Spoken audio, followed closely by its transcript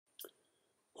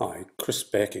Hi, Chris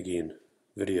back again,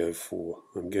 video 4.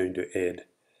 I'm going to add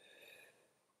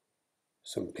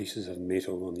some pieces of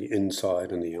metal on the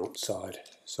inside and the outside,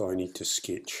 so I need to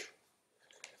sketch.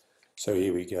 So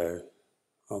here we go.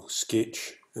 I'll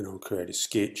sketch and I'll create a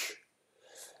sketch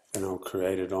and I'll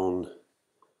create it on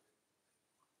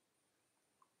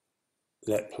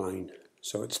that plane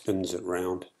so it spins it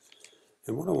round.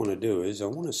 And what I want to do is I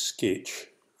want to sketch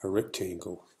a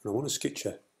rectangle, and I want to sketch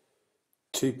a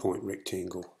 2-point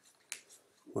rectangle.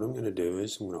 What I'm going to do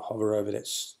is I'm going to hover over that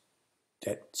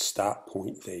start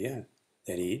point there,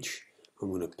 that edge. I'm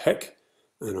going to pick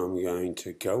and I'm going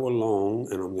to go along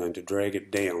and I'm going to drag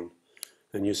it down.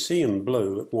 And you see in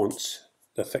blue it wants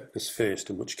the thickness first,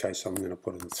 in which case I'm going to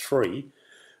put in 3,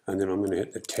 and then I'm going to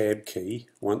hit the tab key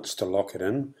once to lock it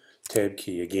in, tab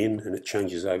key again, and it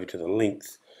changes over to the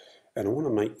length. And I want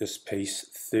to make this piece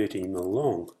 30mm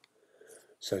long.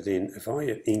 So then if I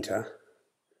hit enter,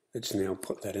 it's now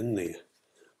put that in there.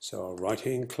 So I'll right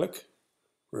hand click,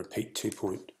 repeat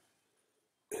 2-point,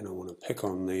 and I want to pick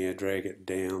on there, drag it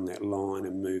down that line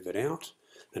and move it out.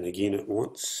 And again it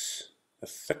wants a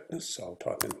thickness, so I'll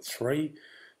type in 3,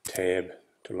 tab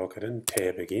to lock it in,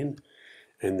 tab again,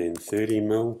 and then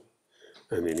 30mm,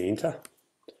 and then enter.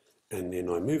 And then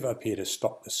I move up here to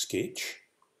stop the sketch,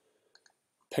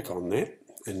 pick on that,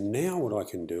 and now what I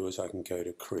can do is I can go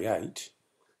to create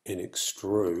and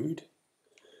extrude,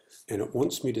 and it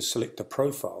wants me to select the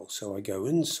profile, so I go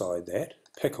inside that,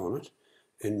 pick on it,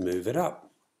 and move it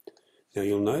up. Now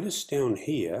you'll notice down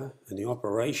here in the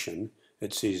operation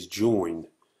it says join.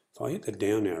 If I hit the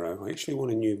down arrow, I actually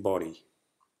want a new body.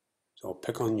 So I'll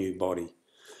pick on new body.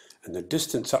 And the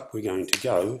distance up we're going to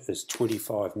go is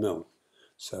 25mm.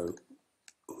 So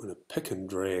I'm going to pick and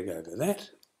drag over that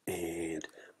and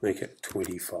make it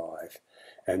 25.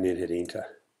 And then hit enter.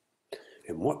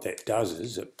 And what that does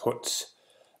is it puts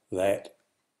that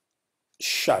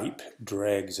shape,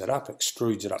 drags it up,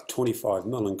 extrudes it up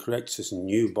 25mm and creates this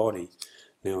new body.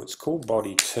 Now it's called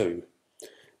body 2,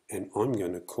 and I'm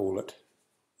going to call it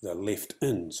the left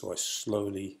in. So I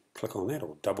slowly click on that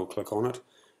or double click on it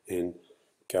and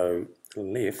go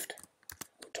left,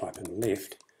 type in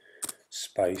left,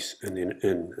 space, and then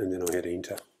in, and then I hit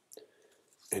enter.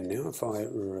 And now if I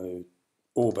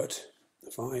orbit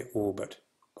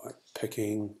by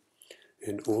picking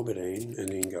and orbiting and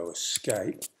then go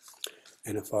escape,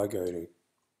 and if I go to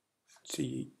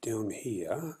see down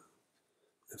here,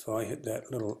 if I hit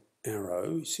that little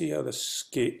arrow, see how the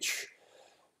sketch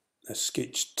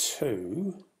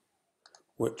 2,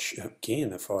 which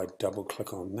again if I double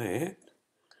click on that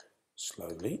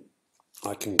slowly,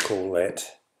 I can call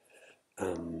that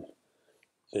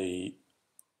the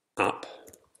up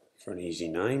for an easy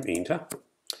name, enter,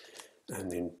 and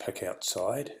then pick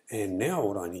outside. And now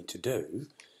what I need to do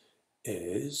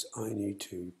is I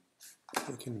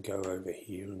can go over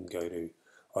here and go to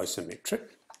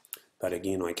isometric, but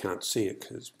again I can't see it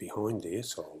because it's behind there,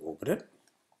 so I'll orbit it.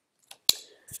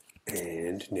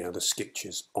 And now the sketch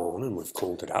is on and we've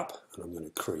called it up, and I'm going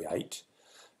to create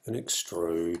and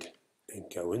extrude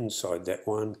and go inside that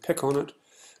one, pick on it,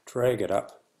 drag it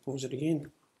up, what was it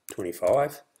again,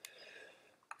 25.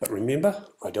 But remember,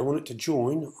 I don't want it to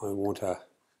join, I want a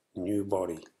new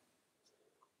body.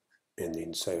 And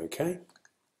then say OK.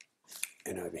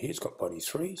 And over here it's got body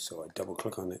 3, so I double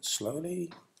click on that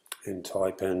slowly and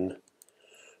type in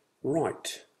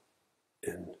right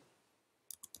and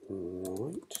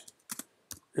right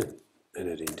and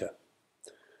hit enter.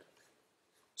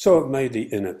 So I've made the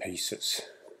inner pieces.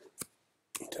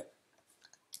 Enter.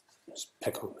 Just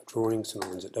pick on the drawing,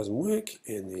 sometimes it doesn't work,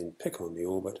 and then pick on the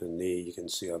orbit, and there you can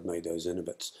see I've made those inner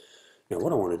bits. Now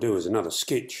what I want to do is another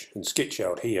sketch, and sketch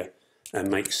out here and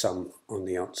make some on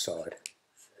the outside.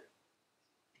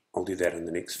 I'll do that in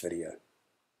the next video.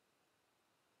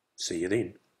 See you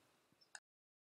then.